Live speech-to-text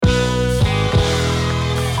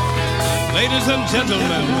Ladies and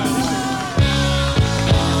gentlemen,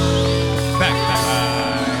 back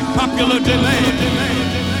by popular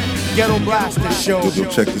demand. Ghetto Blaster Show. Yo,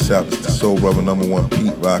 check this out. It's the Soul Brother #1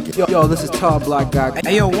 Pete Rocket. Yo, this is Tall Black Guy.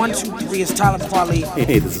 Hey, yo, 1, 2, 3, it's Tyler Quali.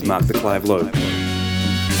 Hey, this is Mark the Clive Lowe.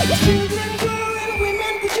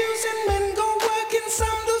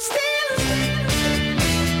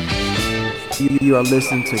 You are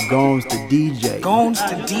listening to Gones the DJ. Gones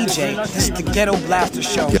the DJ. This is the Ghetto Blaster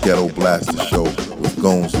Show. Ghetto Blaster Show with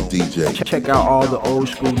Gones the DJ. Check out all the old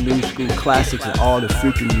school, new school classics and all the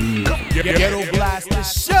future new music. Ghetto Blaster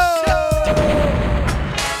Show.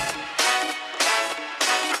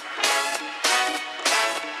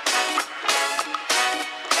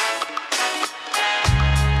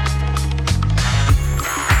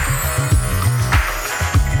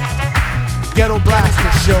 Ghetto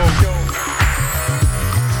Blaster Show.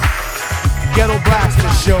 Ghetto Blaster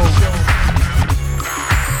Show.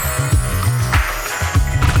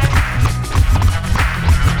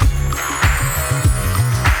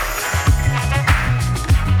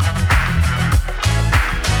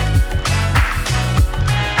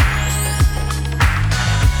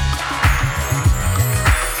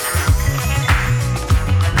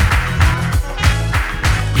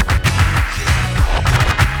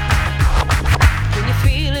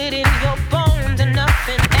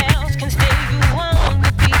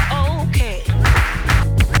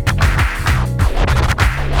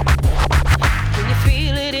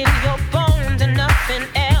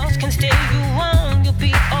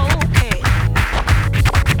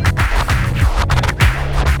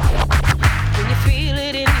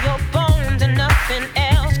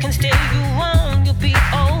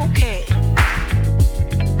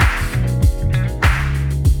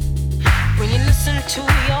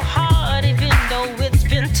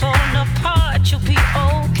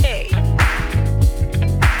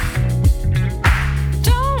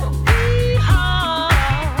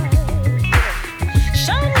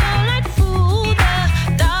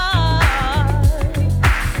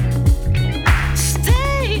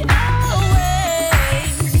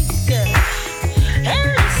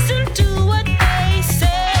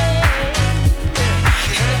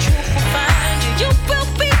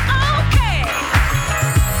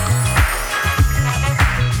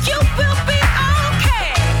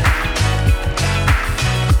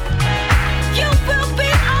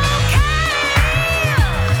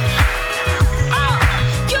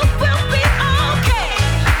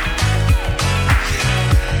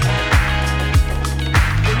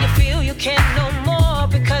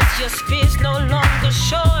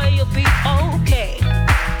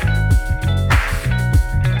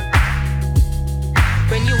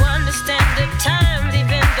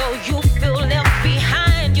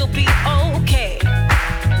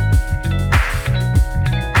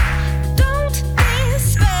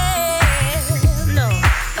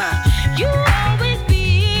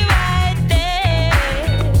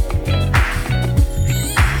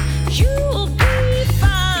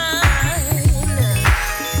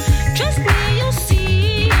 Trust me, you'll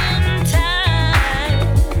see in time.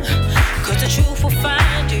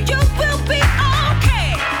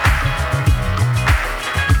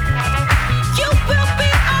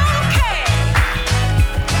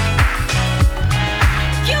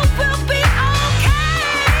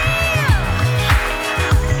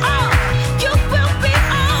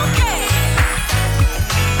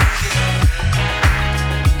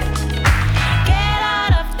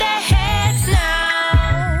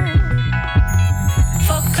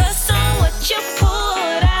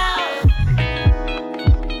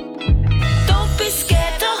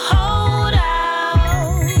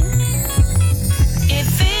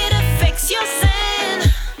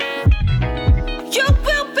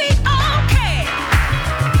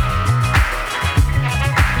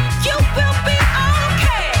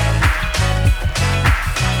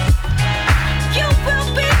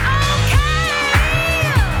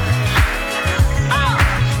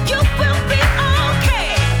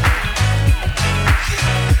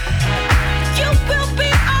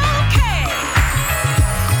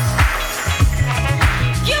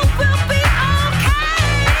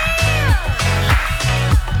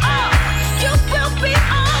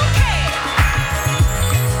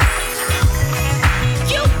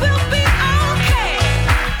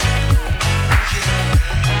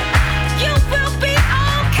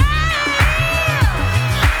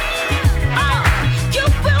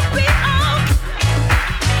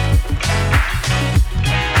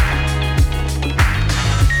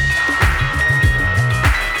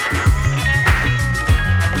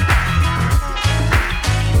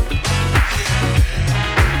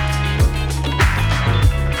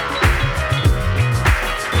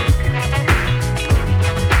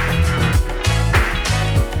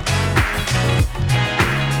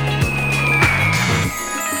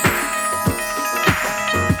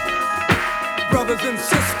 brothers and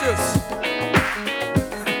sisters,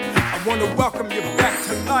 I want to welcome you back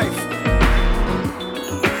to life,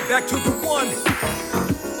 back to the one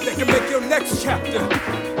that can make your next chapter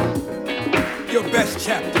your best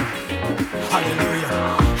chapter. Hallelujah.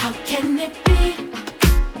 How can it be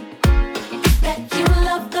that you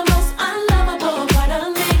love the most unlovable part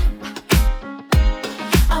of me?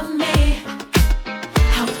 Of me?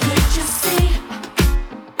 How could you see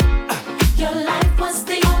your life was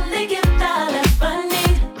the only gift I'll ever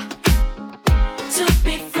need to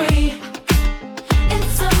be free?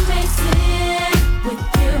 It's amazing with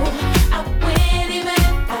you. I win even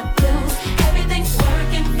if I lose. Everything's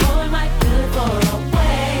working for my good for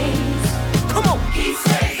always. Come on. He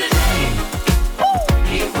saves the day.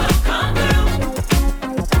 He will come through.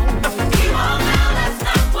 He won't now, that's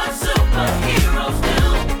not what superheroes do.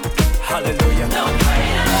 Hallelujah. No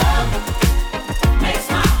greater love makes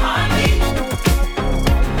my heart beat.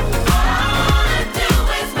 All I wanna do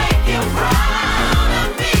is make you proud of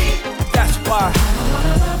me. That's why. I don't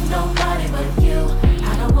wanna love nobody but you.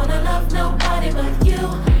 I don't wanna love nobody but you.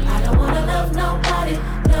 I don't wanna love nobody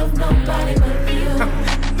but you.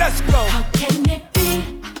 Let's go. How can it be?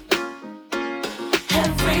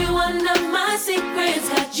 Every one of my secrets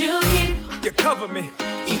that you keep, You cover me.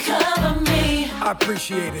 you cover me. I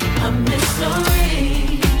appreciate it. A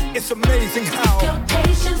mystery. It's amazing Your how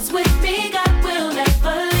patience with me, God will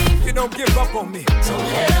never leave. you don't give up on me.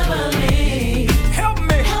 Don't ever leave. Help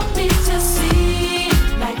me. Help me to see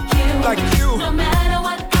like you. No matter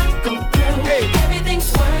what I go through, Hey.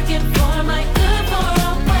 everything's working for my good for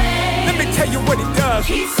always. Let me tell you what he does.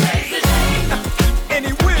 He saves the day. And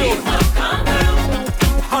he He will. will come through.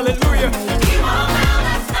 Hallelujah. He won't now,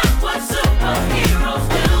 that's not what superheroes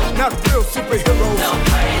do. Not real superheroes. No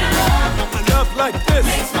greater love A love like this.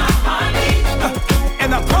 makes my heart beat. And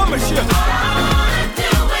I promise you, All I wanna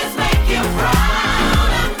do is make you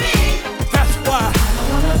proud of me. that's why. I don't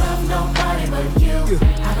wanna love nobody but you.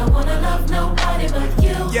 I don't wanna love nobody but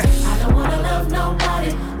you. Yes. I don't wanna love nobody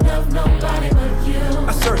but you.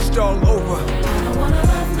 I searched all over. I don't wanna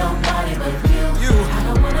love nobody but you. You. I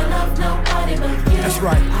don't wanna love nobody but you. That's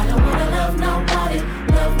right. I don't wanna love nobody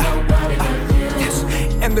but you. Yes.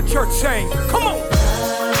 And the church sang, come on.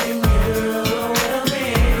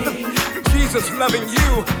 Jesus loving you.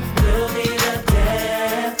 Will be the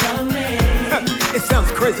death of me. It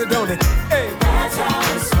sounds crazy, don't it? Hey, That's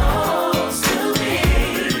how it's supposed to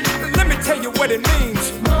be. let me tell you what it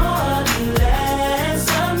means. More than less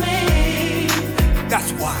of me.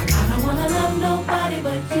 That's why. I don't wanna love nobody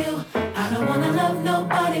but you. I don't wanna love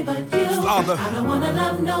nobody but you. Father. I don't wanna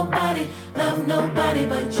love nobody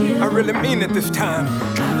but you. I really mean it this time.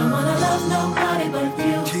 I don't wanna love nobody but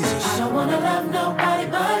you. Jesus. I don't wanna love nobody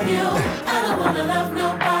but you. I don't wanna love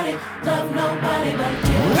nobody but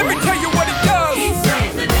you. Let me tell you what he does. He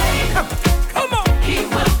saves the day. Come on. He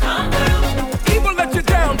will come through. He will let you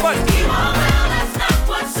down, but He won't now, that's not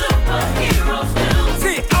what superheroes do.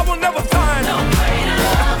 see, I will never find No greater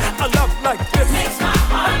love a love like this. makes my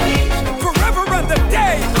heart beat. Forever and the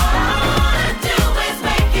day. All I wanna do is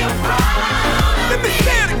make you proud. Let me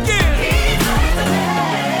say it again. He saves the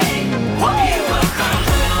day. He will come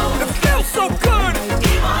through. It feels so good.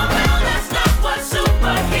 He won't now, that's not what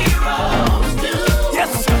superheroes do. Yes,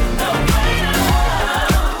 sir. No greater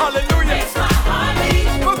love Hallelujah. makes my heart beat.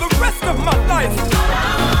 For the rest of my life. All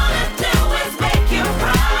I wanna do is make you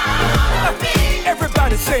proud of me.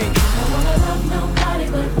 Everybody sing. I don't wanna love nobody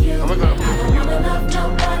but you. I don't wanna love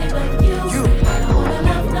nobody but you. You. I don't wanna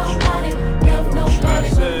love nobody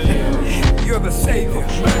but you. You're the savior.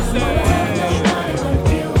 Nobody but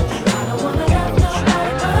you. I don't wanna love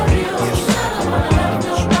nobody but you. I don't wanna love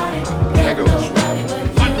nobody but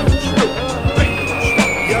you.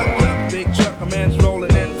 Yup, big truck, a man's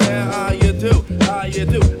rolling in town. How you do? How you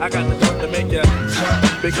do? I got the truck to make you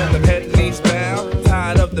jump. Big on the head and knees bound.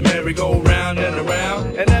 Tired of the merry-go-round and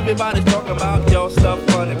around. And everybody's talking about your stuff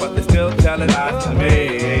funny, but they still telling lies to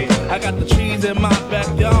me. I got the trees in my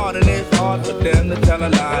backyard, and it's hard for them to tell a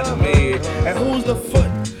lie to me. And who's the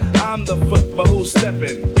foot? I'm the foot, but who's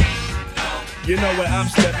stepping? You know where I'm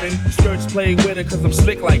stepping. Skirts play with it cause I'm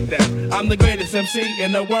slick like that. I'm the greatest MC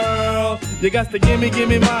in the world. You got to give me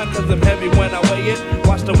mine cause I'm heavy when I weigh it.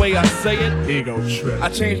 Watch the way I say it. Ego trip. I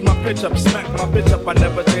changed my pitch up, smack my bitch up, I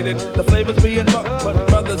never did it. The flavor's being bucked, but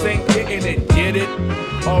brothers ain't getting it. Get it?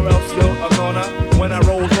 Or else you're gonna, when I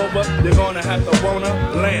rolls over, you're gonna have to wanna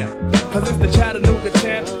land. Cause it's the Chattanooga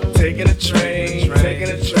champ. Taking a train, taking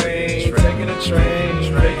a train, taking a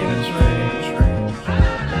train, taking a train.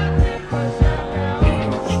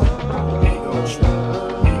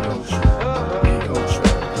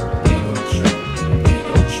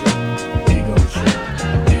 Ego trip.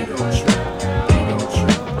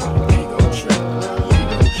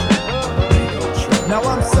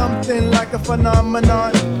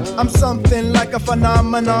 phenomenon. I'm something like a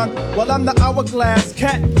phenomenon. Well, I'm the hourglass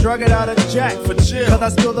cat, drug it out of Jack for chill. Cause I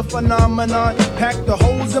still the phenomenon. Pack the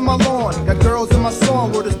holes in my lawn. Got girls in my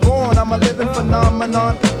song, word is born. I'm a living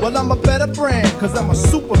phenomenon. Well, I'm a better brand, cause I'm a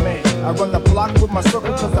Superman. I run the block with my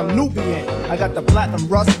circle cause I'm Nubian. I got the platinum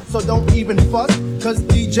rust, so don't even fuss. Cause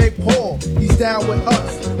DJ Paul, he's down with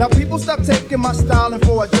us. Now people stop taking my style and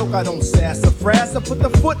for a joke I don't sass or frass. I put the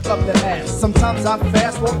foot up the ass. Sometimes I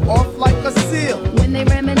fast walk off like a seal. When they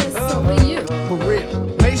reminisce over you. For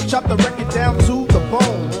real. Mace chopped the record down to the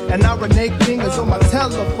bone. And now Renee King is on my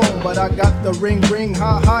telephone. But I got the ring,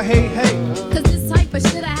 ha, ha, hey, hey. Cause this type of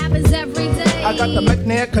shit happens every day. I got the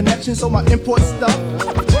McNair connection, so my import stuff.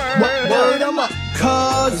 Word, I'm up.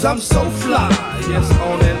 Cause I'm so fly. Yes,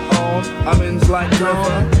 on and on. I'm in like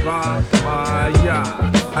Griffin. Ride my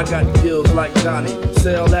yacht. I got gills like Johnny.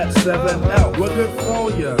 Sell that 7L. We're good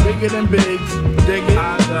for ya. Bigger than bigs. Dig it.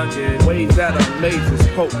 I dug it. Ways that amazes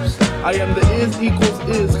popes. I am the is equals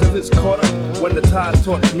is cause it's caught up when the tide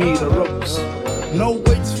taught me the ropes. No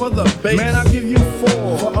weights for the bass. Man, I'll give you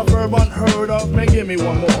 4 for a verb unheard of. Man, give me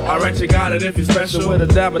one more. Alright, you got it if you're special with a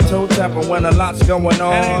dab of toe tapping when a lot's going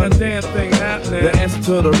on. Ain't a damn thing happening. The answer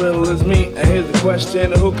to the riddle is me. And here's the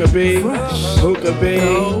question: who could be? Who could be?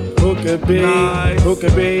 Who could be? Who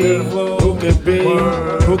could be? Who could be?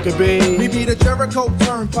 Who could be? Me be the Jericho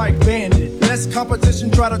Turnpike Bandit. Less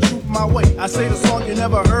competition, try to troop my way. I say the song you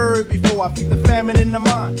never heard before. I feed the famine in the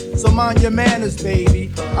mind. So mind your manners,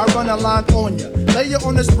 baby. I run a line on ya. Lay you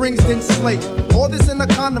on the springs, then slay you. All this in a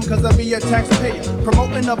condom, cause I be a taxpayer.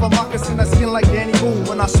 Promoting of a moccasin that skin like Danny Boone.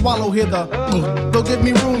 When I swallow here don't give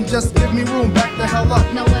me room, just give me room. Back the hell up.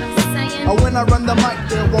 Know what I'm saying? Or when I run the mic,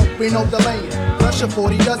 there won't be no delaying. Pressure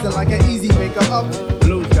 40 dozen like an easy maker up.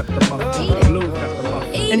 Blues got the muffin. Blues got the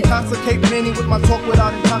muffin. Intoxicate many with my talk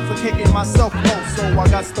without intoxicating myself. Oh, so I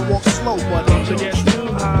got to walk slow, but don't you get too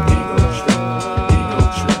high.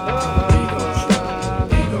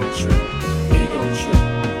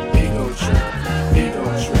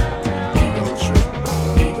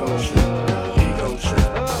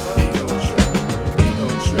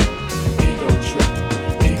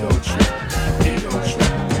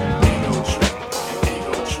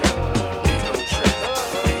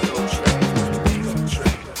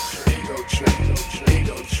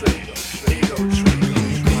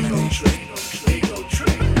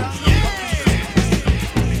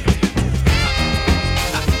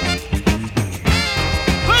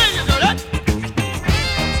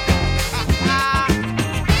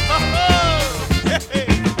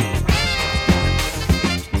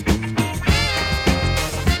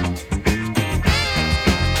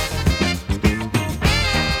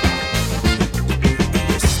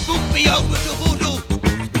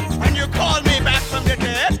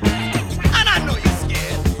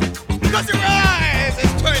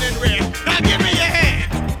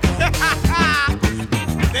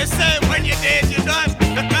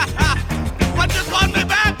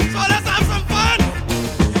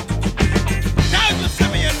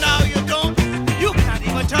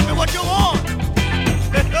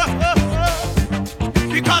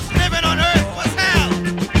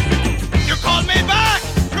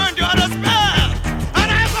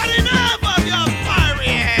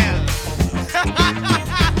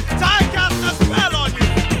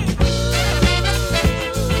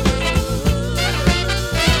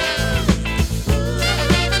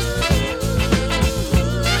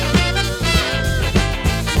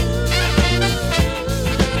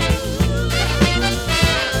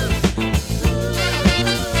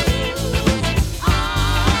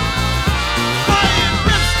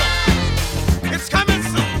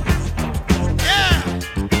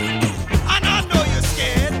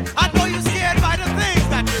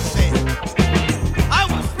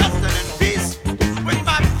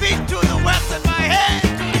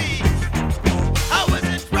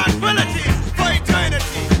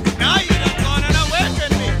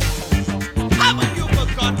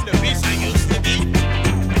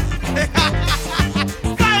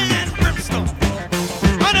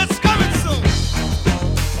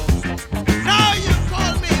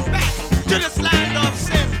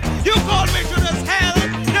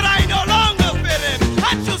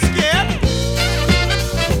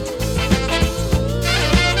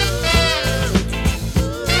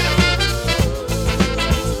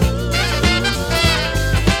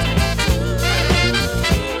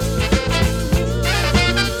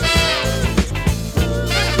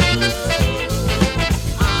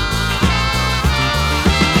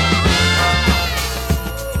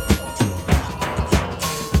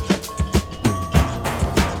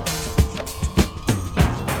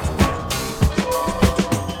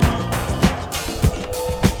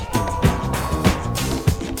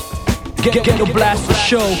 Ghetto Blaster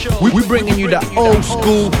Show. We bringing you the old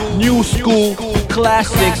school, new school,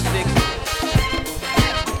 classics.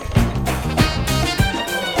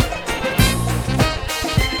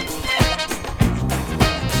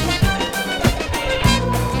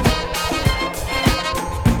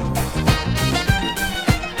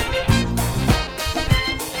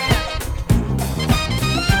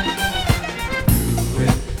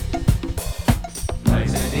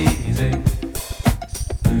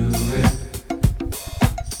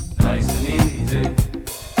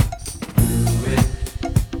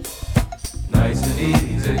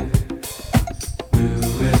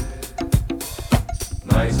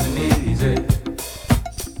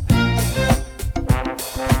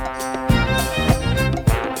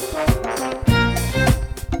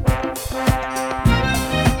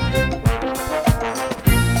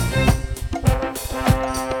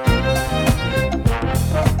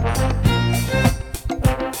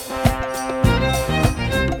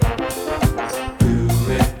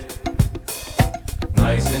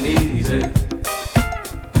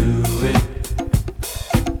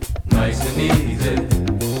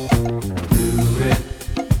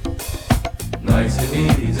 Nice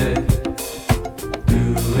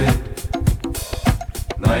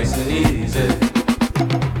and easy.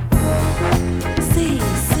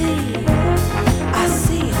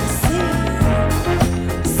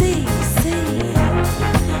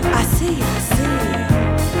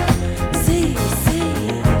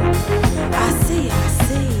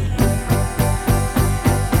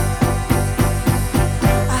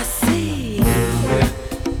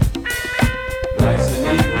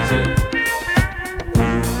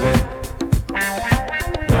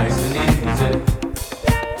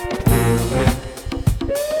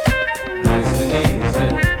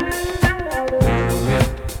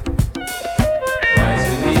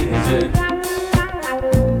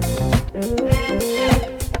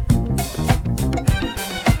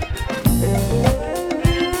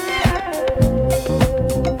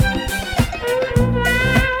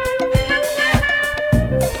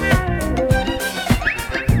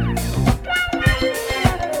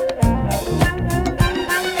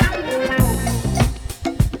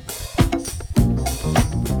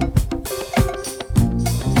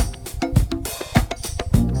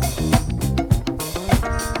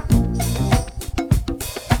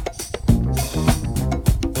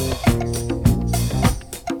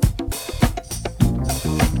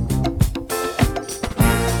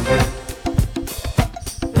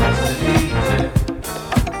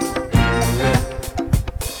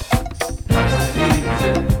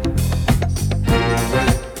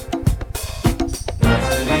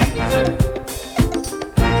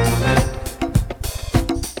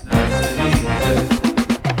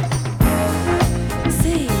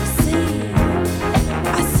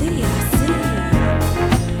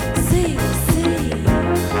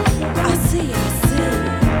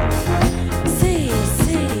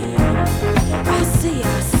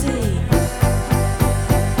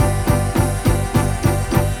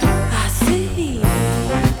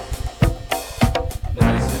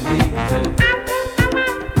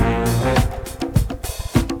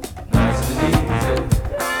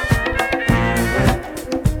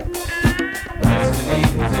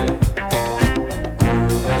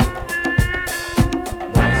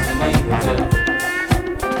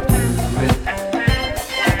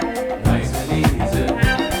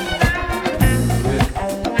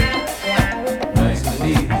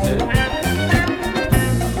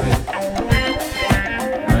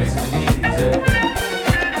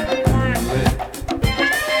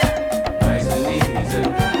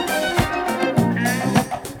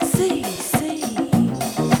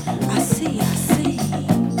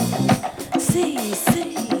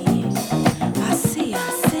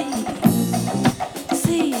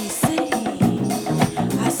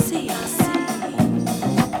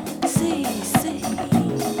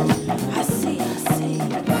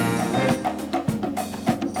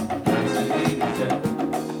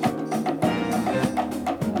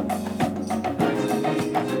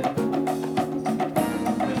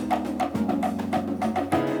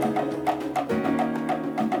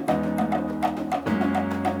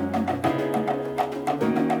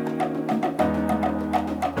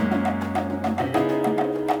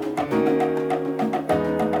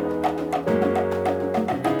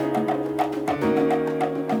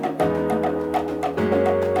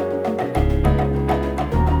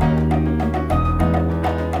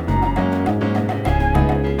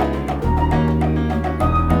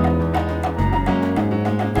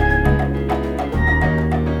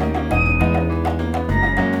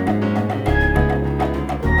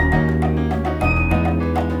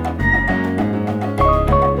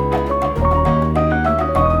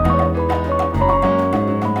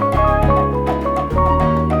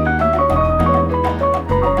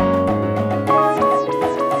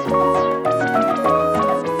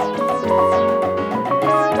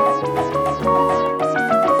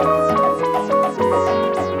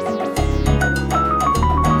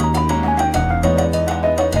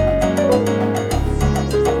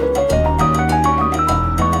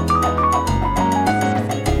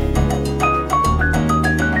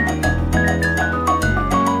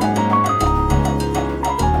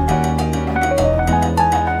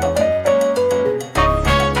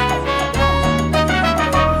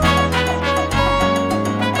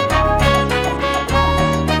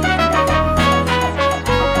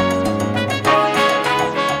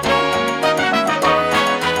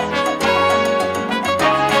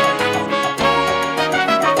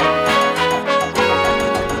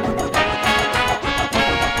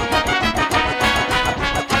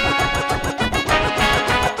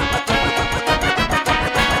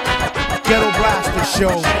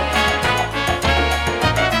 Show.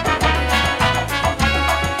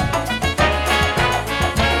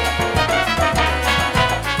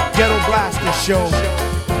 Ghetto Blaster Show.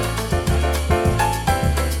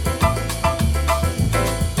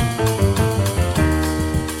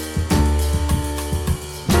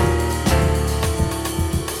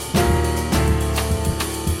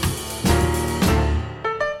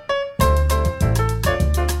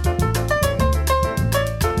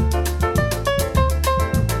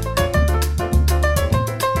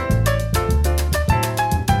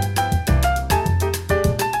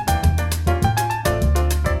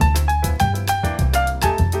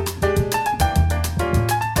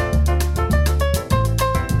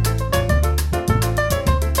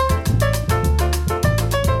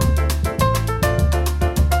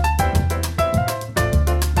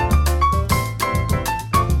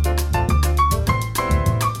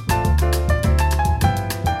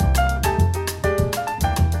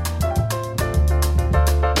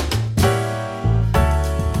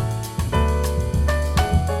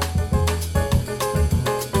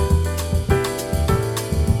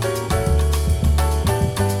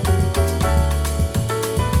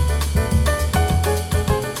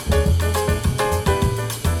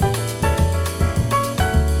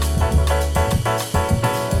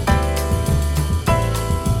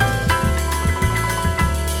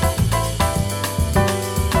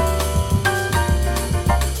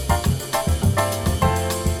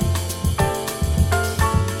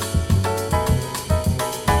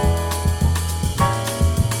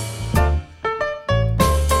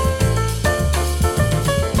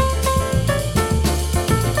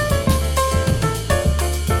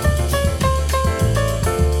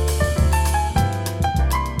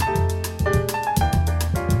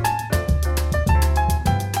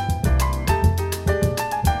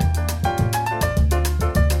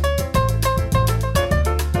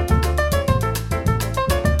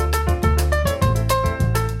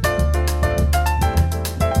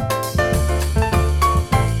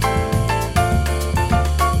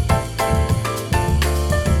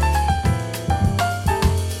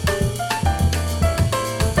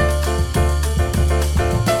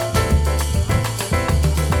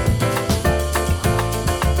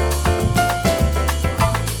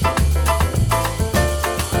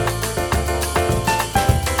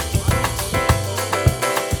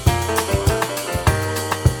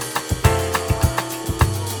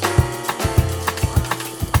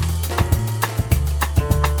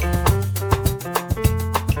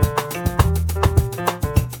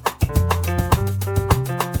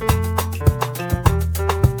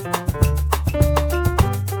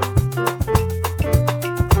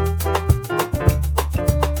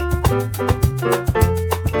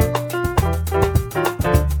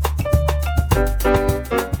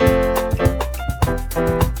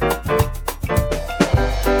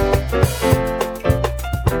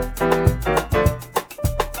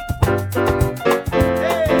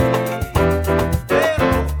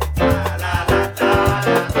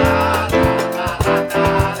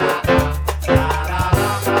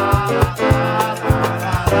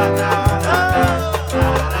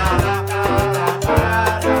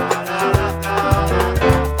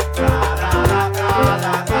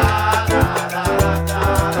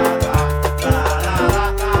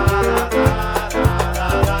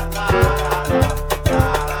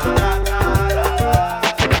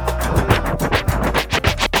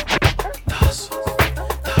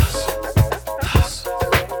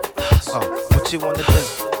 What you wanna do?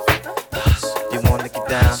 You wanna get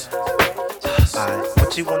down? Alright,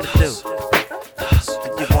 what you wanna do?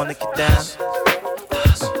 You wanna get down?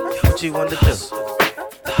 What you wanna do?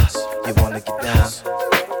 You wanna get down?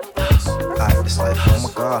 Alright, it's like, oh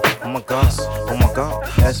my god, oh my god, oh my god.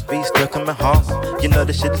 SB still coming hard. You know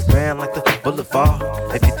this shit is grand like the boulevard.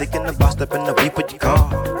 If you thinking about stepping up, we put your car.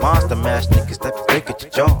 Monster mash niggas that be breaking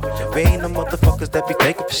your jaw. We ain't the motherfuckers that be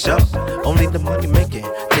taking for sure. Only the money making,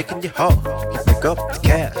 taking your heart. You pick up the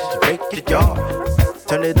cash, you break your jaw.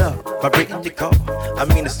 Turn it up, vibrating your car. I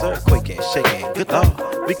mean it's earthquaking, shaking. Good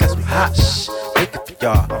lord, we got some hot shh. Wake up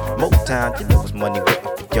y'all. Motown, you know it's money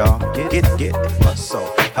waiting for y'all. Get it, hustle,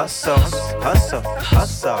 hustle, hustle,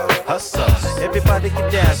 hustle, hustle. Everybody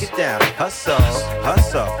get down, hustle,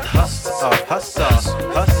 hustle, hustle, hustle,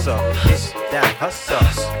 hustle. Get down, hustle,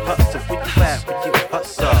 hustle. Where you at? Where you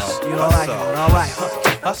hustle? You don't like it, alright.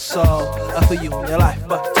 Hustle, for you in your life,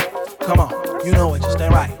 but come on, you know it just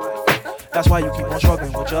ain't right. That's why you keep on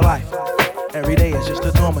struggling with your life. Every day is just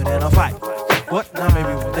a torment and a fight. What? Now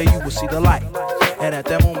maybe one day you will see the light. And at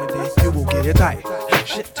that moment then you will get it tight.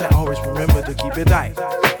 Shit tight, always remember to keep it tight.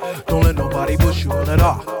 Don't let nobody push you in the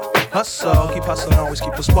dark. hustle. Keep hustling, always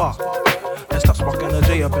keep a spark. And stop sparking a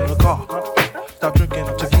J up in the car. Stop drinking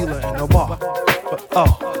tequila in the bar. But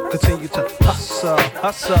continue to hustle,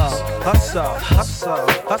 hustle, hustle, hustle,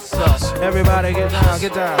 hustle. Everybody get down,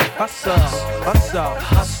 get down. Hustle, hustle,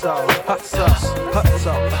 hustle, hustle,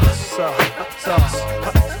 hustle, hustle, hustle,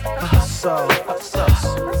 hustle, hustle.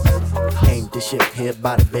 Ain't this shit here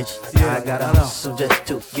by the bitch? Yeah, I gotta hustle just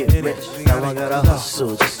to get rich. Now I gotta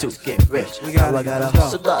hustle just to get rich. Now I gotta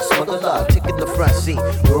hustle up, smuggle up, taking the front seat.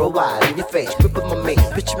 Worldwide in your face, gripping my mate.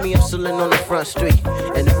 Picture me hustling on the front street.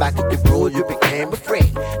 In the back of the road, you became a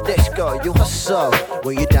freak. Let's go, you hustle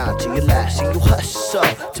when you're down to your last. And you hustle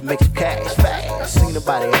to make some cash fast. Ain't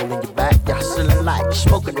nobody holding your back, you're hustling like you're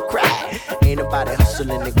smoking the crack. Ain't nobody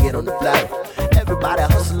hustling to get on the blow. Everybody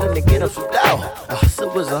hustling to get up some dough. A hustle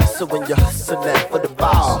was a hustle when you're hustling for the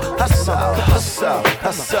ball. Hustle, hustle,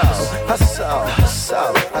 hustle, hustle,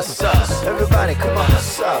 hustle, hustle. Everybody come on,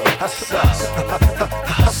 hustle, hustle, hustle,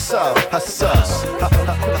 hustle, hustle.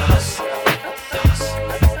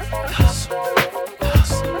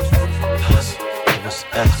 It's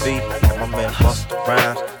SV, my man Busta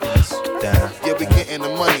Rhymes. Down. Yeah, we getting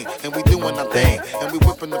the money and we doing our thing. And we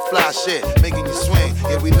whipping the fly shit, making you swing.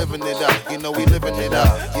 Yeah, we living it up, you know we living it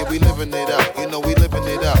up. Yeah, we living it up, you know we living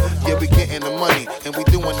it up. Yeah, we getting the money and we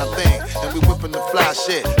doing our thing. And we whipping the fly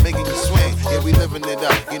shit, making you swing. Yeah, we living it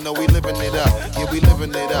up, you know we living it up. Yeah, we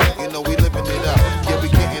living it up, you know we living it up. Yeah, we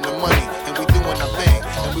getting the money and we doing our thing.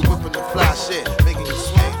 And we whipping the fly shit, making you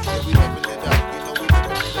swing. Yeah, we living it up, you know we living it up. Yeah,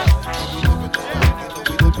 we living it up, you know we living it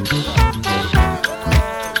up.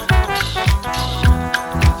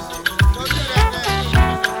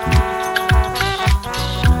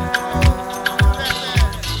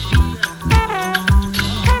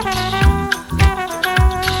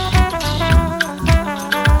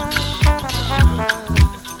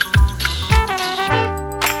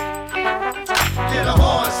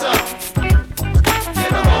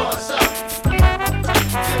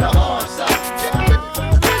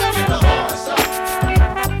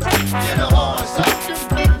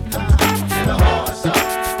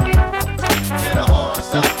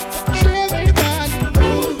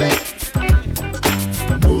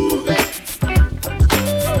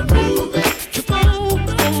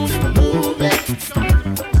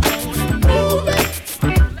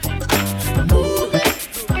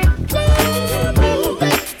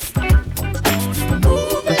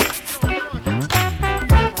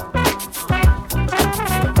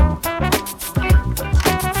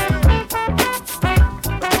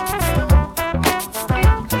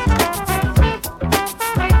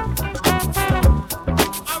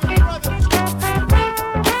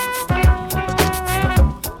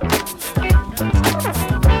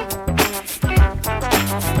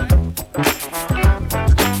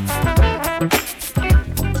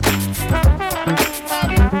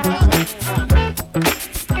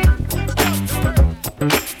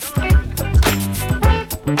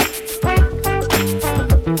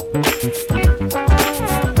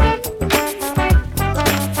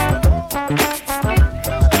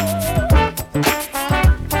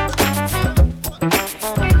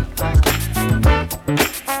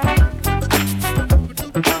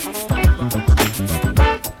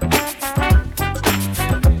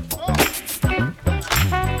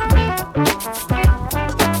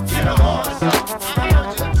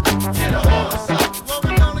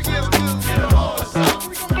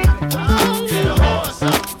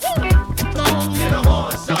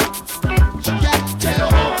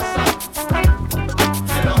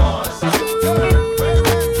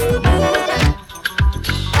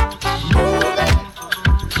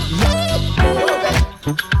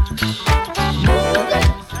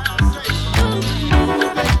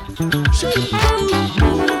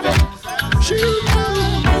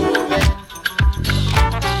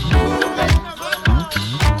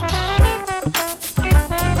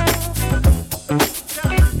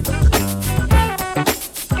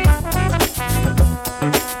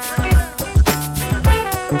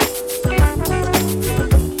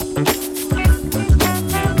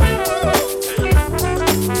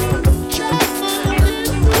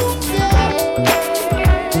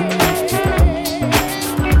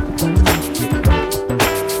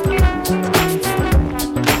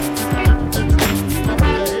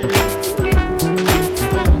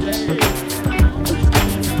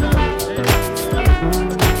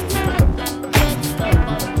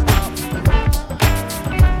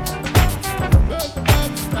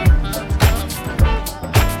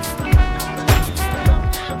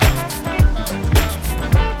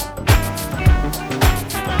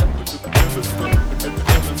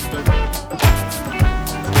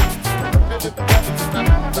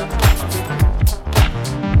 Thank you.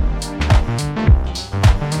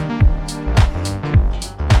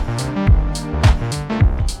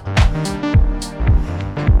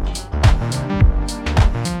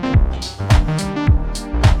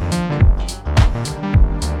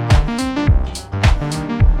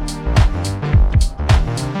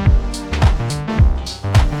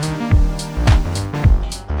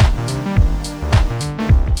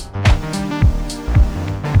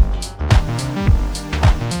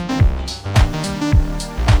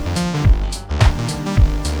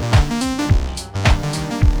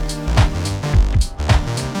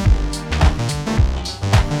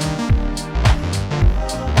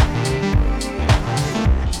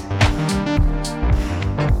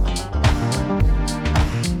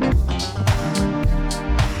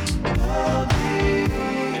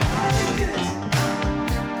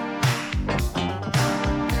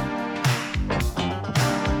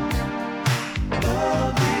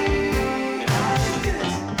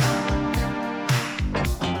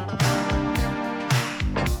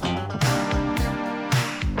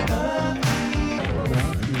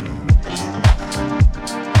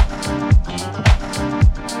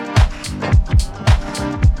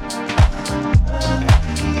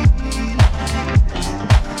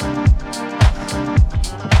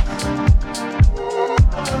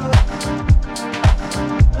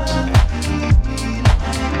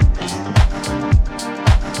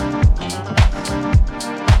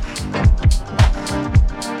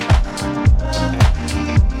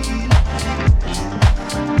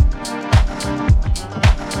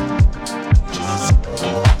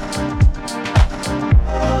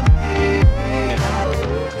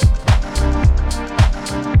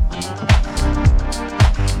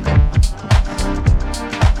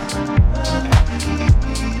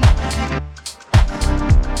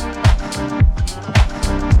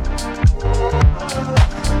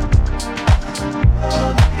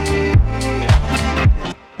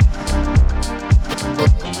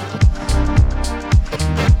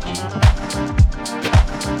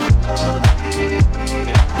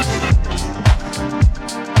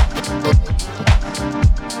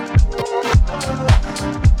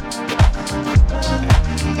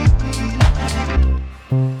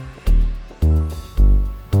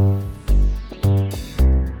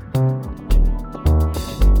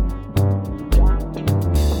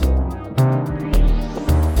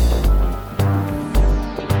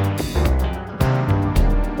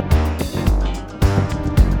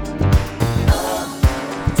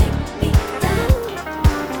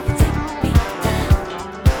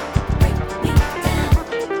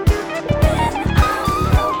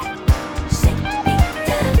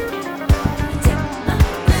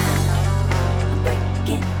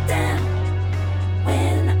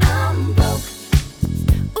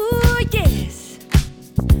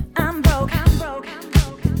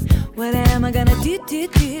 do.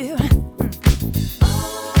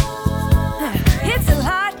 It's a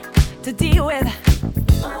lot to deal with.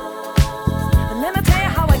 But let me tell you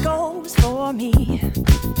how it goes for me. I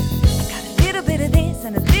got a little bit of this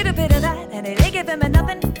and a little bit of that, and it ain't giving me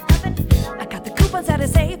nothing. I got the coupons out to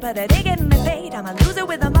save, but it ain't getting me paid. I'm a loser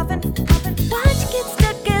with a muffin. Why'd you get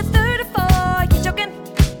stuck at 34? You joking?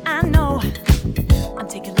 I know. I'm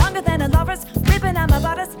taking longer than a lover's, ripping out my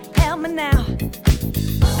butters. Help me now.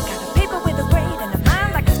 I got a paper with a grade and a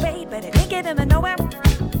mind like a spade, but it ain't getting me nowhere.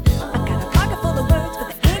 I got a pocket full of words,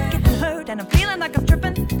 but they ain't getting heard, and I'm feeling like I'm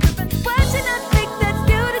tripping. Why'd you not take that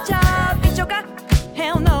beauty job, you joker?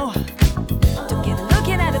 Hell no. Don't get a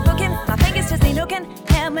looking at it booking. My fingers just ain't looking.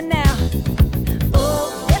 Help me now. Oh,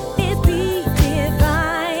 let it be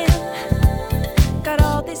divine. Got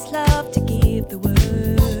all this love to give the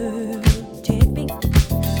world. Check me.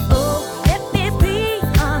 Oh, let me be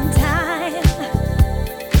on time.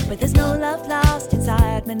 But there's no love lost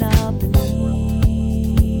inside Monopoly.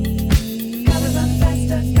 Gotta run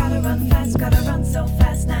faster, gotta run fast, gotta run so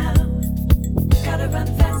fast now. Gotta run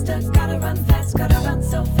faster, gotta run fast, gotta run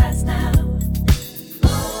so fast now.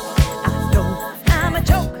 I know I'm a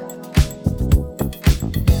joke.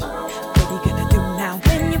 What are you gonna do now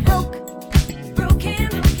when you're broken?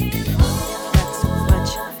 Not so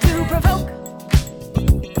much to provoke.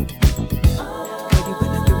 What are you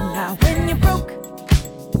gonna do now when you're broke?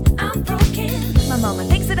 I'm broken. My mama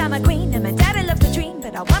thinks that I'm a queen, and my daddy loves to dream,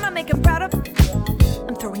 but I wanna make him proud of.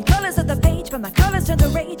 I'm throwing colors of the page, but my colors turn to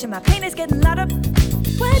rage, and my pain is getting louder.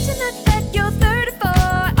 Why'd you not bet you're 34?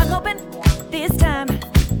 I'm hoping this time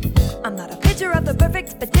I'm not a picture of the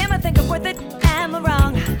perfect, but damn, I think I'm worth it. Am I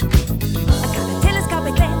wrong? I got a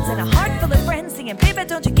telescopic lens and a heart full of friends singing, baby,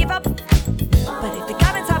 don't you give up. But if they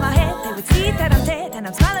got inside my head, they would see that I'm dead, and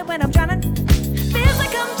I'm smiling when I'm drowning. Feels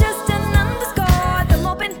like I'm just an underscore. The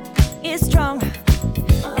moment is strong,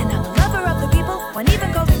 and I'm a lover of the people. One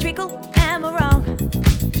even calls me treacle. Am I wrong?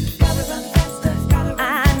 Gotta run faster, gotta run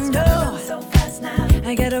faster, gotta run so fast now.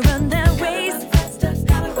 I gotta run that race.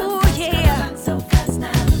 Ooh, yeah. So fast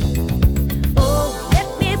now. Oh, let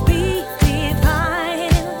me be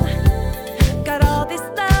divine. Got all this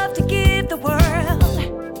love to give the world.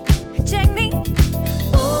 Check me.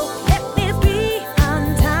 Oh, let me be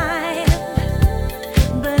on time.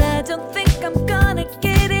 But I don't think I'm gonna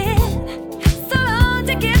get it. So long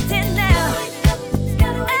to get in now.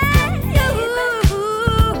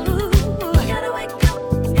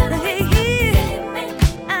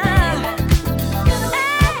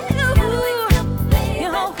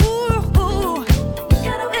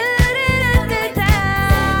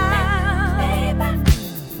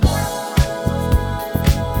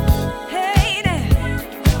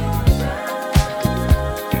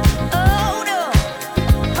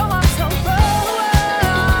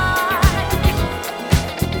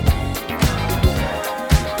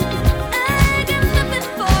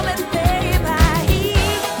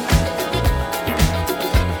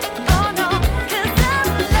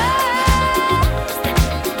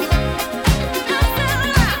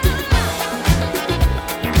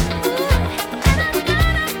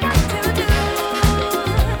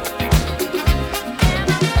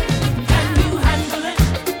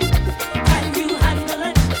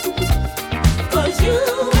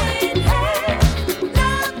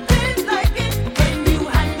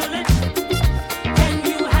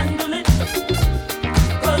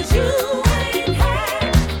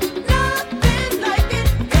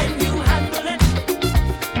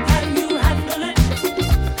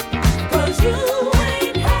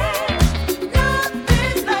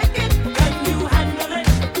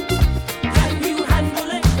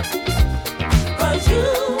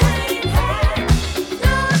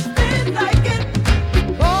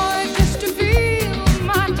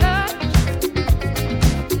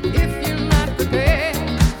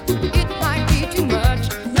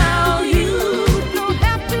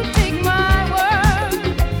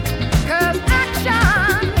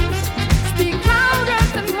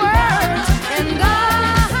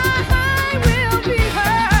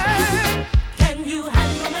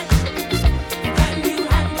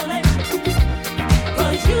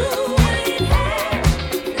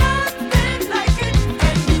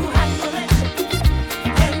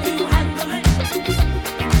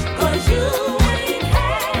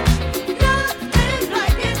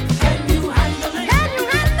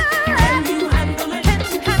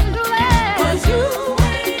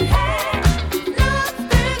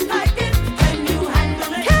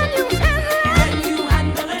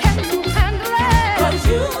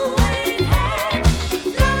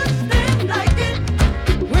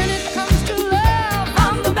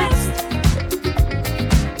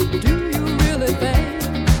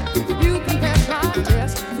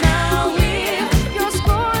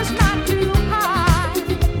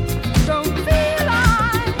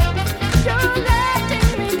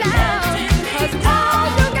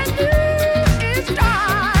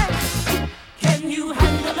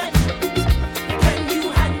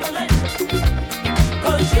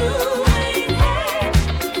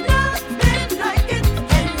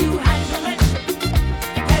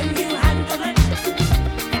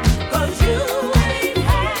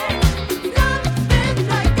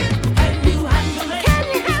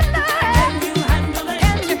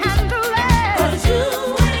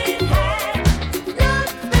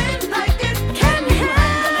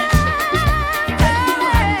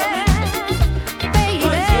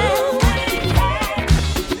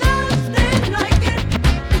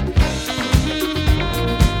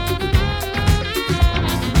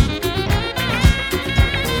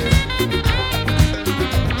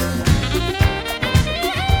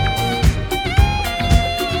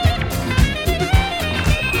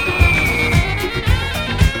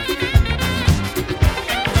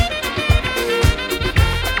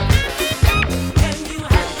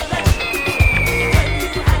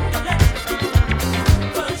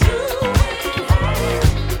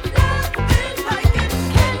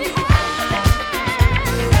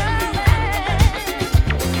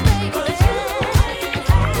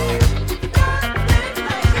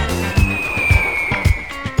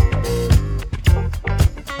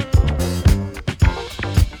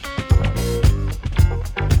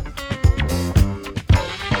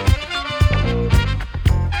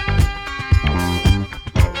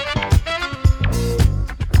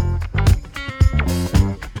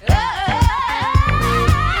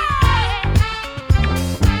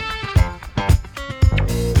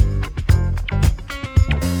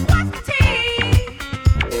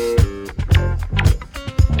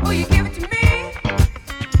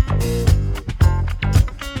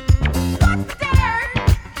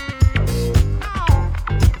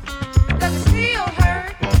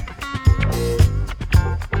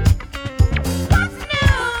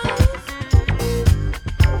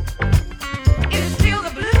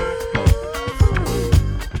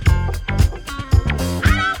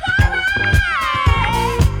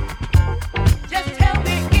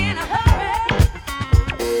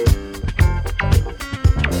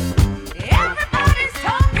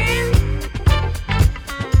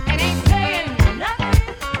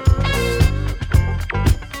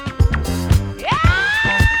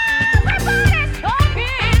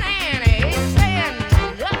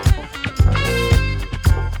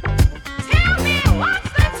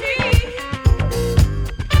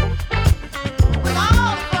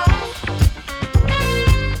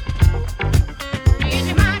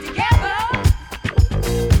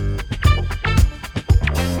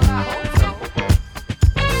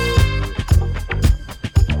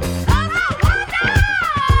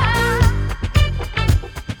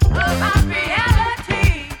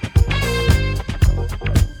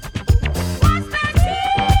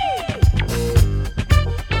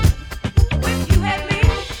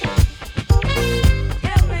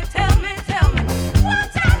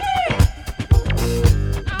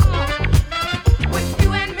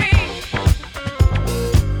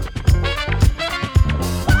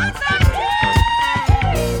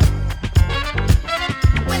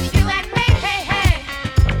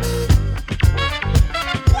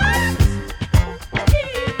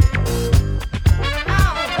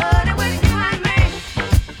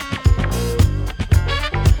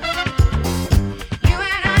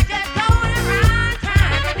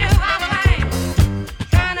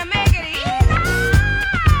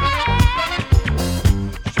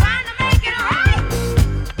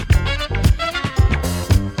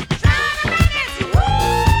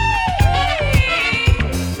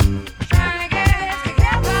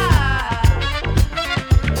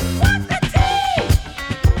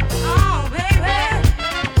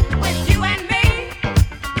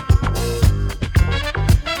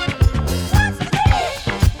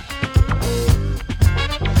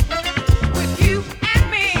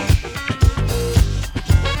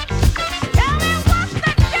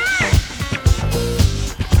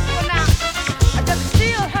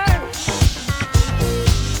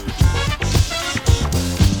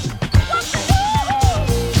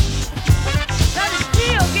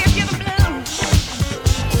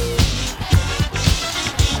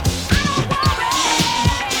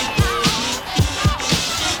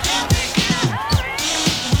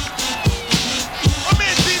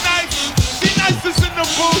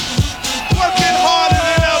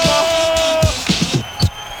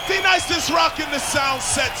 just rocking the sound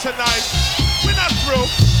set tonight. We're not through.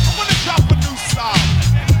 I'm gonna drop a new style.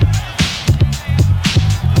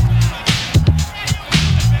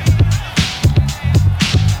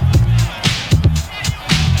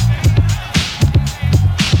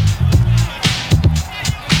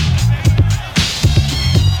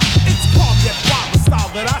 It's calm yet wild, the style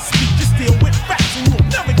that I speak. Just deal with facts and you'll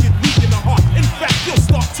never get weak in the heart. In fact, you'll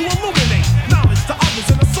start to illuminate knowledge to others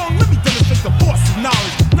in a song. Let me demonstrate the force of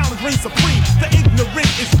knowledge. Knowledge reigns supreme. The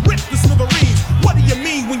ignorant is ripped to smithereens. What do you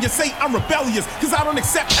mean when you say I'm rebellious? Cause I don't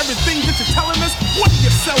accept everything that you're telling us? What are you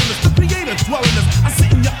selling us? The creator dwelling us. I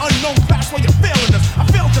sit in your unknown class while you're failing us. I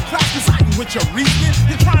failed your class cause I ain't with your reasoning.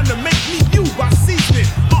 You're trying to make me you by seasoning.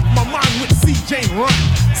 Up my mind with CJ Run.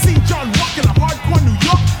 See John walking a hardcore New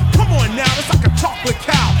York? Come on now, it's like a chocolate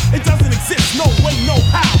cow. It doesn't exist, no way, no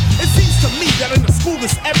how. It seems to me that in the school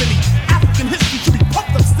this ebony African history should be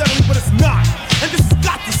pumped up steadily, but it's not. And this has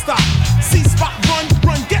got to stop. See spot, run,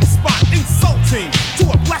 get spot. Insulting to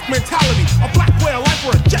a black mentality, a black way of life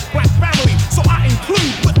or a jet black family. So I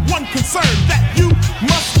include with one concern that you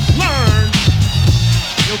must learn.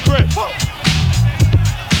 Yo, Chris.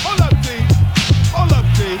 Hold up, D. Hold up,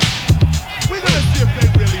 D. We're gonna see if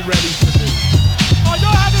they're really ready for this. Are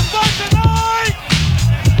y'all having fun tonight?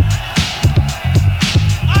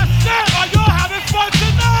 I said, are y'all having fun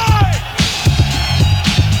tonight?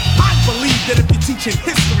 I believe that if you're teaching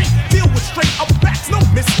history, deal with straight up facts, no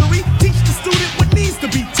mystery. Teach the student what needs to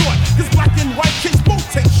be taught. Cause black and white kids both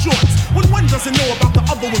take shorts. When one doesn't know about the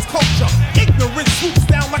other one's culture, ignorance swoops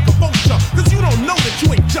down like a vulture. Cause you don't know that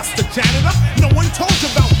you ain't just a janitor. No one told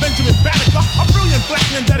you about Benjamin Banneker, a brilliant black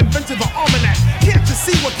man that invented the almanac. Can't you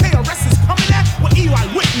see what KRS is coming at? With Eli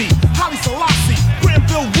Whitney, Haile Selassie,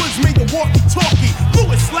 Granville Woods made the walkie-talkie.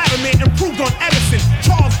 Louis Latimer improved on Edison.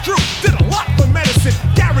 Charles Drew did a lot for medicine.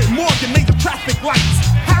 Garrett Morgan made the traffic lights.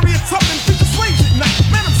 Harriet Tubman beat the slaves at night.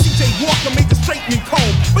 Madam C.J. Walker made the straightening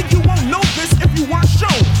comb. But you won't know this if you weren't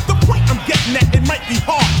shown. The point I'm getting at, it might be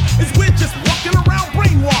hard, is we're just walking around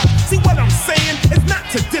brainwashed. See what I'm saying? It's not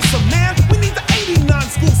to diss a man. We need the 89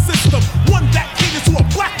 school system, one that caters to a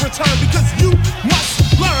black return, because you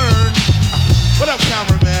must learn. What up,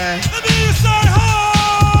 cameraman? Let me say ho!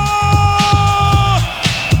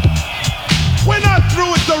 We're not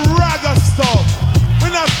through with the ragga stuff. We're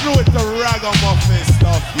not through with the ragamuffin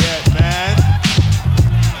stuff yet, man.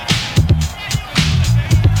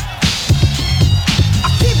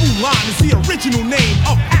 Akibulan is the original name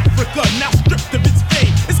of Africa, now stripped of its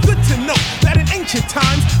fame. It's good to know that in ancient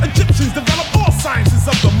times, Egyptians developed all sciences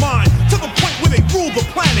of the mind, to the point where they ruled the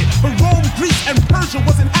planet. But Rome, Greece, and Persia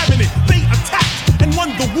wasn't having it. They attacked and won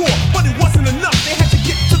the war, but it wasn't enough. They had to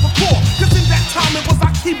get to the core, cause in that time it was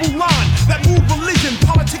Akibulan that ruled religion,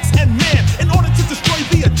 politics, and man. In order to destroy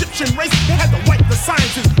the Egyptian race, they had to wipe the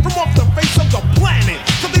sciences from off the face of the planet.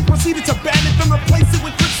 So they proceeded to ban it and replace it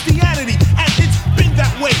with Christianity. And it's been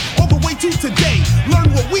that way all the way to today.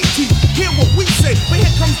 Learn what we teach, hear what we say. But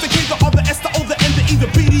here comes the K, the O, the S, the O, the N, the E, the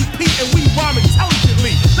BDP, and we rhyme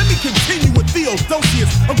intelligently. Let me continue with Theodosius,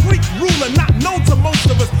 a Greek ruler not known to most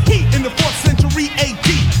of us. He in the 4th century AD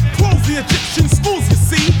closed the Egyptian schools, you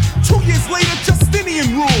see. 2 years later,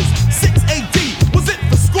 Justinian rules. 6 AD was it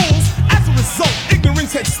for schools. As a result,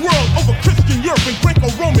 ignorance had swirled over Christian Europe and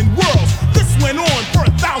Greco-Roman worlds. This went on for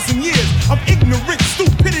 1,000 years of ignorance,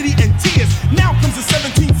 stupidity, and tears. Now comes the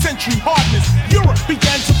 17th century hardness. Europe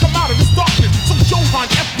began to come out of its darkness. So Johann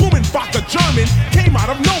F. Blumenbach, a German, came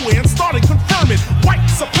out of nowhere and started confirming white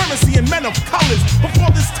supremacy in men of colors.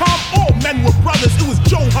 Before this time, all men were brothers. It was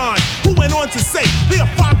Johann who went on to say there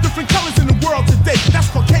are 5 different colors in the world today.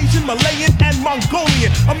 That's Caucasian, Malayan, and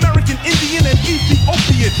Mongolian, American, Indian, and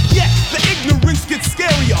Ethiopian. Yet the ignorance gets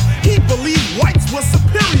scarier. He believed whites were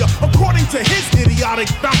superior. According to his idiotic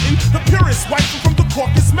fountain, the purest whites were from the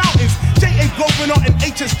Caucasus Mountains. J.A. Gouverneur and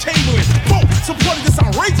H.S. Chamberlain both supported this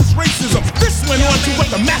outrageous racism. This went on to what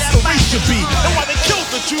the master race should be, and why they killed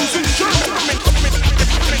the Jews in Germany.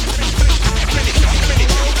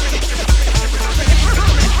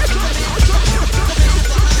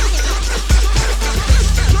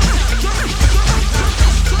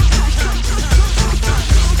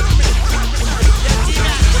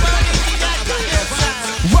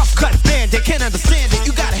 Rough cut band, they can't understand it.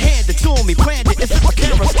 You gotta hand it to me, planned it. It's if the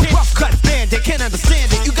cameras can. Rough cut band, they can't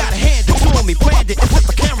understand it. You gotta hand it to me, planned it. It's if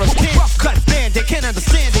the cameras can. Rough cut band, they can't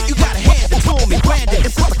understand it. You gotta hand it to me, planned it.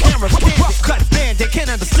 It's if the cameras can. Rough cut band, they can't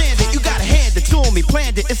understand it. You gotta hand it to me,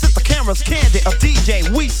 planned it. It's if the cameras canned it. A DJ,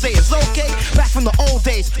 we say it's okay. Back from the old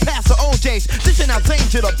days, past the OJs. Dishing out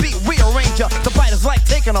danger, the beat rearranger. The bite is like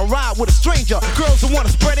taking a ride with a stranger. Girls who wanna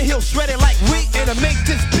spread it, he'll shred it like wheat. And to make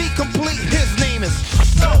this beat complete, his name is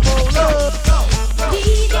No.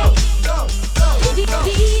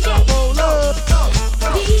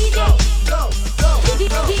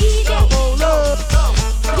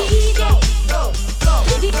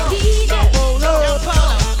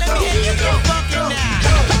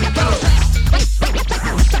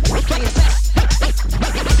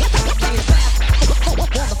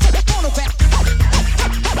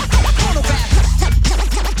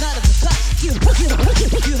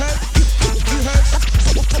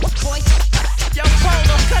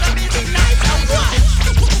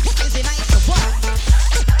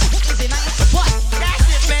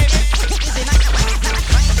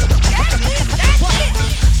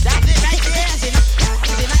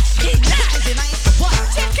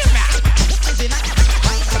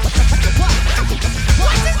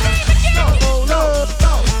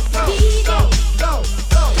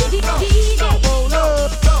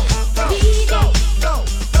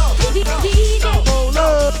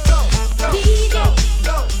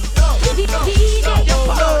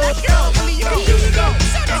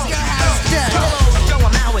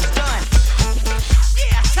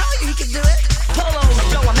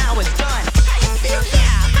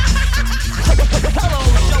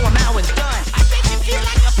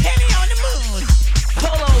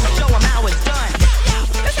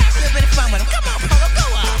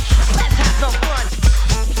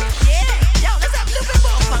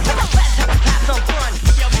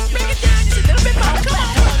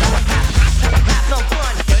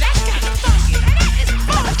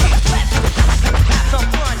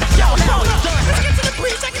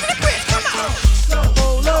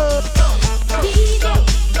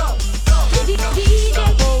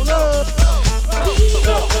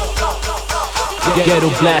 Ghetto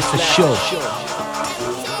Blaster Show.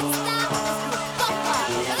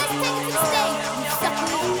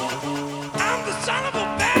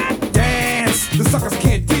 Dance, the suckers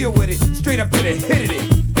can't deal with it. Straight up to the hit of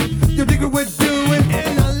it. You dig what we're doing,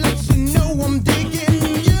 and I'll let you know I'm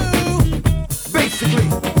digging you. Basically,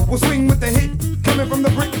 we'll swing with the hit coming from the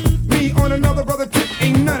brick. Me on another brother tip,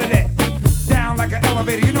 ain't none of that. Down like an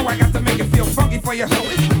elevator, you know I got to make it feel funky for you. So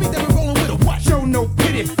it's me that we're rolling with a what? Show no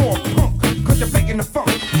pity for a punk, cause you're faking the funk.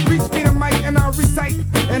 Reach me the mic and I'll recite,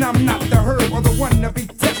 and I'm not the herb or the one to be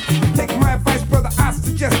tested. Take my advice, brother, I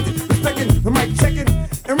suggest it. Respecting the mic, checking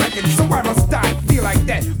and wrecking. So why must I feel like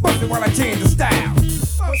that? Bust it while I change the style.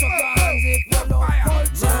 Push up your hands if you know fire.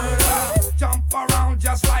 Jump around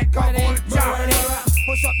just like a vulture.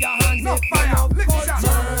 Push up your hands if you know fire.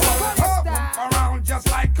 Jump around just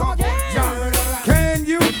like a vulture. Can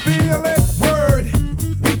you feel it? Word.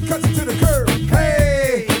 Beat cuts to the curb.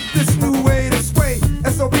 Hey, this new way to sway.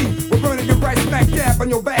 SOB, we're burning you right smack dab on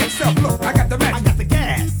your bad self. Look, I got the match, I got the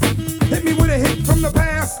gas. Hit me with a hit from the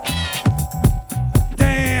past.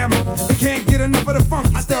 Damn, you can't get enough of the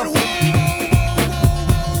funky stuff.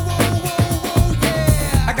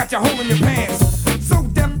 I got you holding your pants. So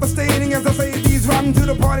devastating as I say these, riding to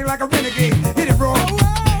the party like a renegade. Hit it raw.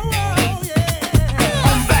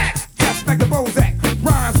 I'm back. Yes, back to Bozak.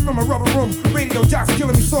 Rhymes from a rubber room. Radio jocks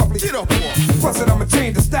killing me softly. Get up, boy. Bust it, I'ma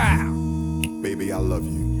change the style. Baby, I love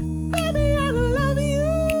you. Baby, I love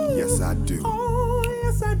you. Yes, I do. Oh,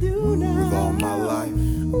 yes, I do now. With all my life.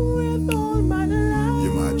 With all my life.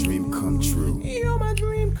 You're my dream come true. You're my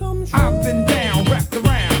dream come true. I've been down, wrapped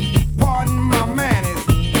around. Pardon my manners.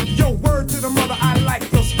 Yo, word to the mother, I like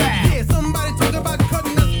your style. Yeah, somebody talk about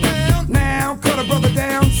cutting us down. Now, cut a brother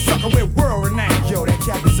down. Sucker with world renown. Yo, that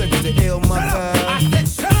Captain Service the ill mother. I said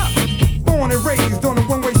shut up. Born and raised on a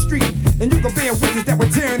one-way street. And you can bear witness that we're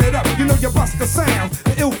tearing it up. You know you bust the sound.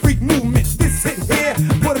 The ill freak movement. This hit here.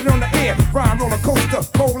 Put it on the air. Rhyme roller coaster.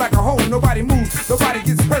 Cold like a hole. Nobody moves. Nobody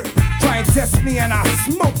gets hurt. Try and test me and I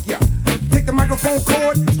smoke ya. Take the microphone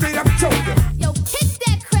cord. Straight up choke ya. Yo, kick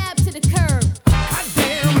that crab to the curb.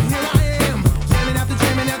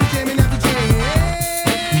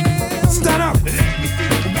 Stand up.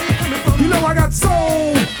 You know I got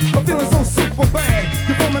soul. I'm feeling so super bad.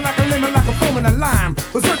 You're foaming like a lemon, like a foam in a lime.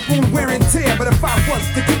 Berserk won't wear and tear, but if I was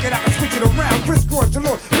to kick it, I could switch it around. Chris George, your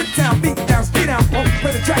lord, Bricktown, beat down, stay down, punk.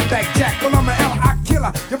 Play the track back, Jack. Well, I'm an L.I.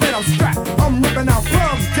 killer. You bet I'm strapped. I'm ripping out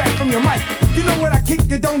plugs, Jack, from your mic. You know what I kick?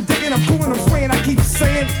 You don't dig it. I'm cool and I'm swaying. I keep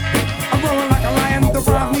saying. I'm rolling like a lion. The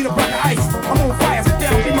rhyme need a block of ice. I'm on fire. Sit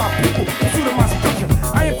down, be my people. Pursuit of my structure.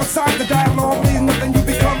 I emphasize the dialogue. Please, nothing you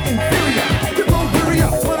become inferior. You gon' hurry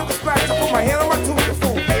up. Put up a splash. I put my hand on my tooth.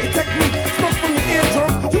 The technique, smoke from your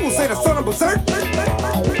eardrum. You will say the son of berserk.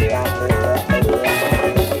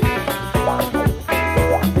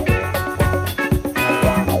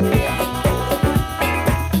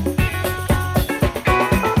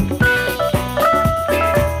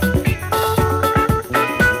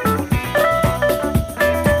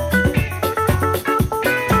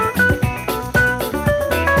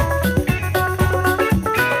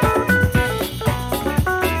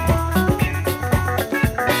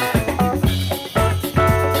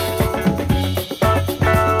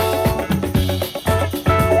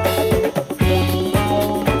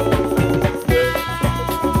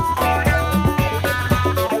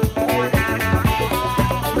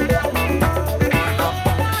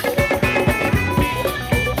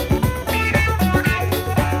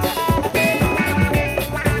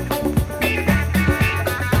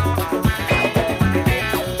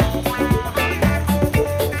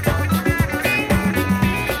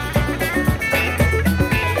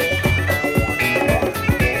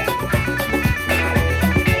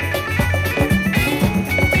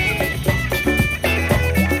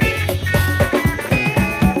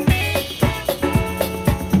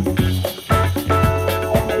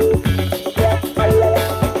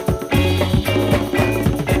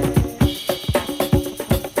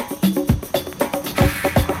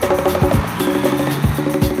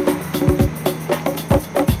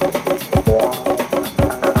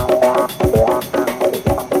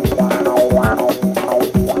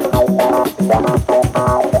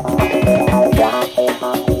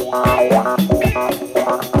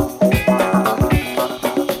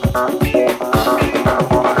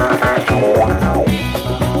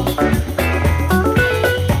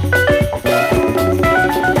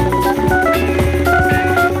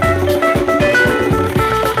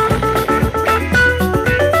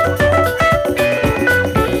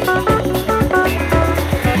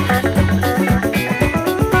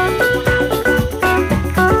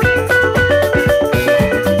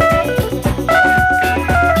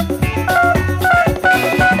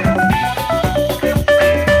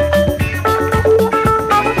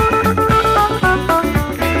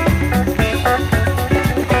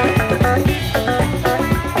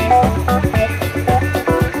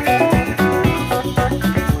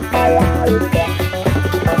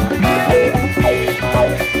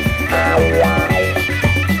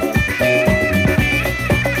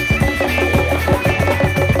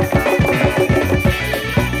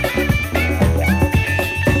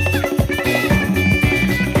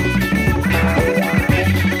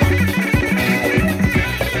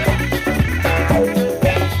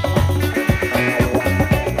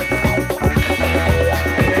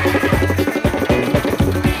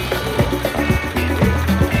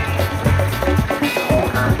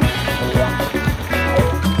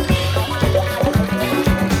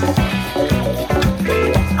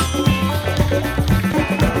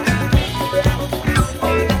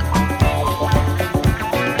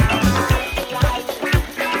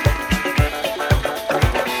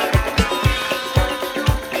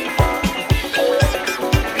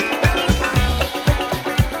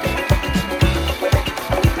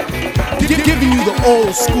 you the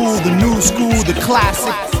old school, the new school, the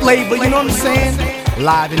classic flavor, you know what I'm saying?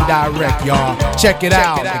 Live and direct, y'all. Check it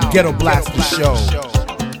out, the Ghetto Blaster Show.